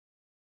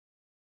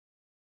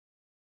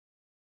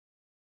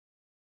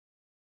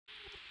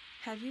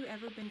Have you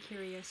ever been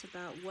curious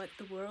about what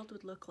the world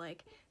would look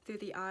like through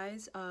the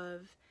eyes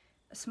of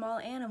a small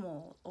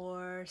animal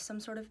or some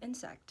sort of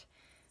insect?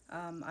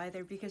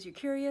 Either because you're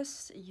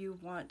curious, you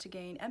want to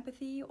gain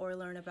empathy or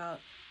learn about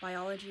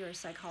biology or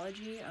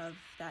psychology of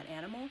that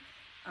animal,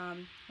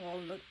 well,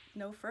 look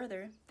no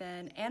further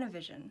than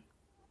Anivision.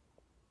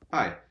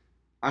 Hi,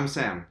 I'm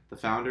Sam, the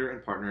founder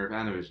and partner of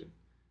Anivision.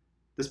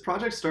 This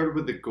project started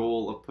with the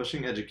goal of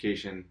pushing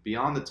education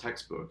beyond the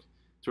textbook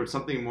towards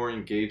something more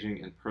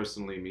engaging and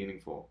personally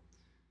meaningful.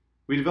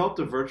 We developed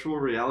a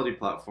virtual reality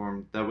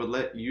platform that would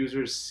let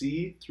users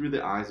see through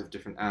the eyes of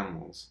different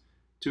animals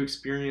to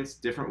experience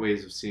different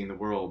ways of seeing the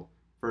world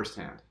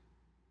firsthand.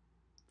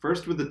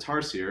 First with the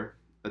tarsier,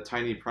 a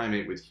tiny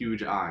primate with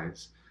huge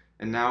eyes,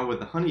 and now with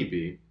the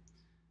honeybee,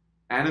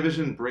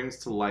 Anivision brings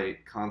to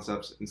light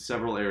concepts in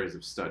several areas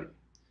of study.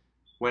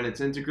 When it's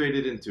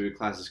integrated into a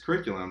class's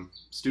curriculum,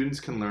 students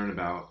can learn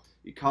about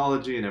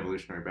ecology and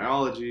evolutionary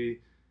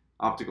biology,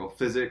 optical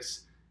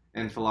physics,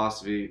 and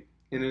philosophy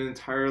in an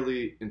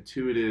entirely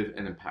intuitive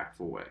and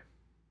impactful way.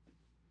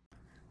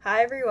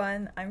 Hi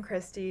everyone, I'm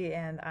Christy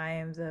and I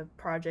am the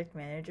project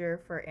manager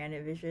for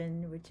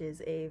Anivision, which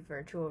is a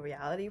virtual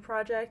reality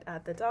project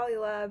at the Dolly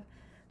Lab.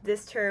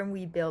 This term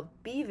we built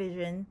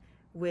Bee-Vision,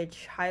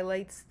 which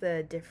highlights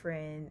the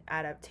different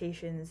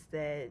adaptations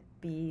that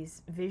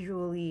bees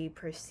visually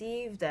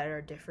perceive that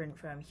are different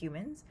from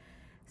humans.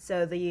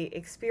 So the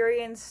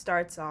experience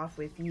starts off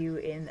with you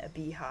in a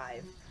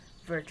beehive,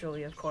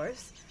 virtually of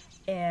course,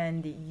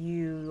 and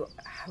you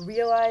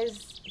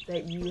realize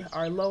that you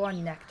are low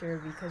on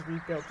nectar because we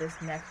built this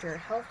nectar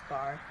health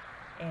bar.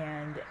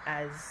 And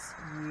as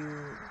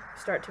you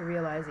start to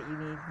realize that you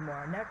need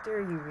more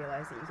nectar, you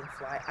realize that you can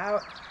fly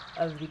out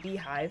of the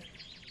beehive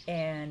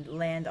and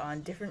land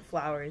on different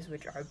flowers,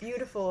 which are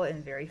beautiful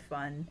and very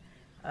fun.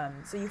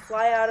 So you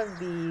fly out of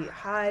the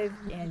hive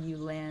and you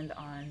land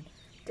on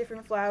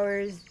different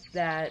flowers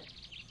that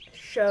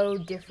show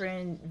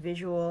different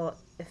visual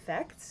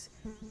effects,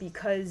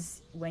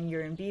 because when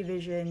you're in bee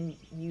vision,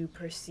 you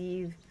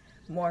perceive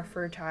more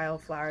fertile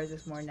flowers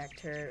with more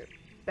nectar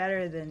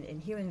better than in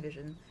human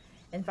vision.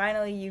 And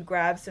finally, you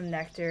grab some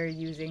nectar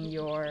using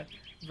your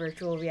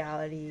virtual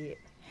reality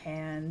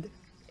hand,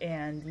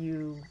 and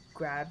you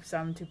grab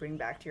some to bring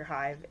back to your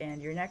hive,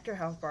 and your nectar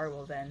health bar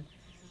will then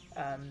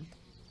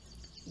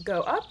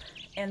go up.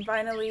 And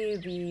finally,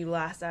 the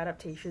last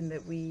adaptation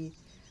that we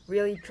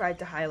really tried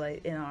to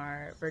highlight in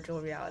our virtual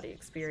reality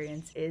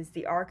experience is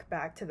the arc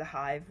back to the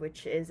hive,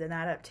 which is an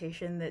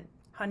adaptation that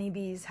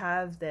honeybees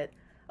have that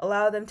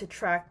allow them to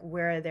track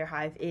where their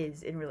hive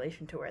is in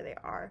relation to where they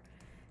are.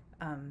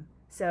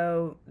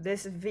 So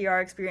this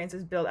VR experience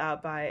was built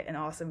out by an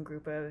awesome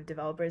group of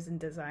developers and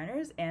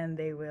designers, and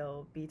they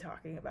will be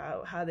talking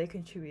about how they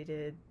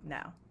contributed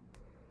now.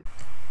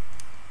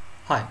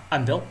 Hi,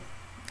 I'm Bill.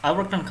 I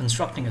worked on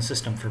constructing a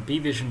system for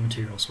Bee-Vision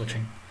material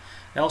switching.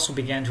 I also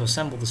began to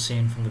assemble the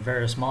scene from the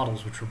various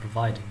models which were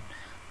provided,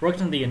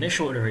 worked on the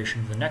initial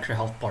iteration of the Nectar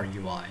Health Bar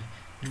UI,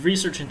 did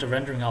research into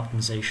rendering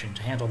optimization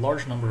to handle a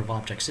large number of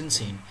objects in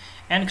scene,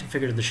 and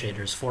configured the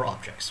shaders for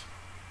objects.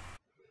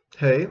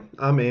 Hey,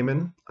 I'm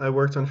Eamon. I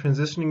worked on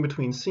transitioning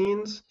between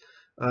scenes.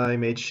 I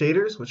made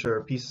shaders, which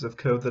are pieces of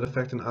code that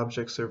affect an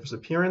object's surface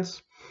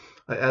appearance.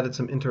 I added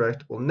some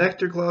interactable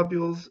nectar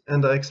globules,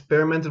 and I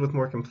experimented with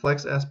more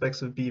complex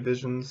aspects of bee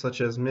vision, such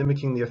as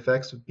mimicking the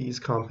effects of bees'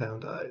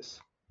 compound eyes.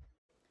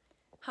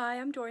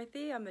 Hi, I'm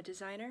Dorothy. I'm a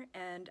designer,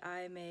 and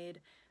I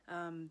made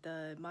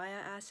the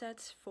Maya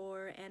assets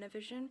for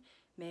Anivision,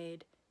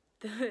 made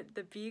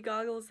the bee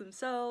goggles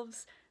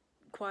themselves,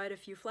 quite a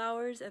few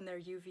flowers and their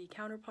UV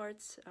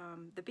counterparts,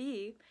 the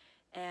bee,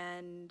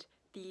 and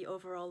the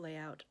overall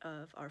layout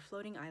of our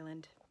floating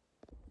island.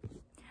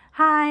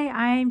 Hi,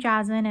 I'm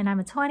Jasmine and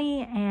I'm a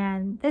 20,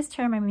 and this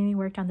term I mainly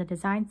worked on the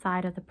design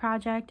side of the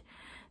project.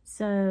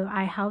 So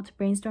I helped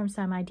brainstorm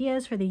some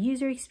ideas for the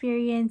user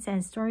experience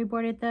and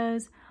storyboarded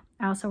those.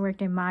 I also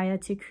worked in Maya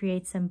to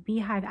create some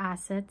beehive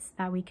assets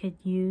that we could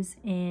use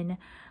in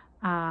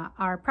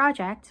our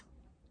project.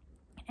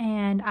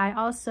 And I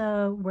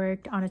also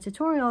worked on a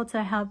tutorial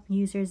to help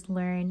users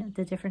learn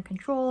the different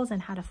controls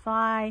and how to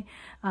fly,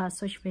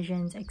 switch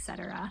visions,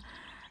 etc.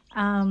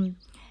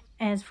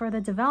 As for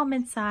the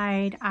development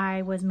side,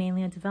 I was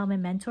mainly a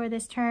development mentor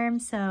this term,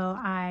 so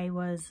I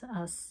was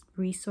a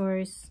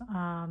resource,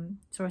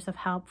 source of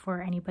help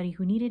for anybody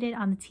who needed it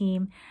on the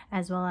team,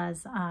 as well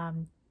as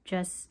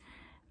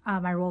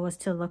my role was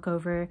to look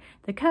over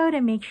the code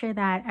and make sure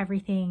that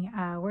everything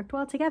worked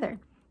well together.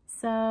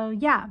 So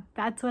yeah,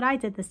 that's what I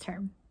did this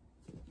term.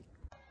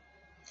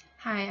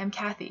 Hi, I'm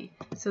Kathy.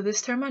 So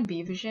this term on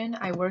Bee-Vision,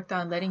 I worked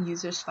on letting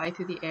users fly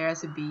through the air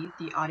as a bee,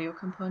 the audio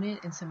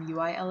component, and some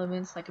UI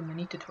elements like a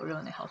mini tutorial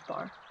and a health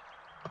bar.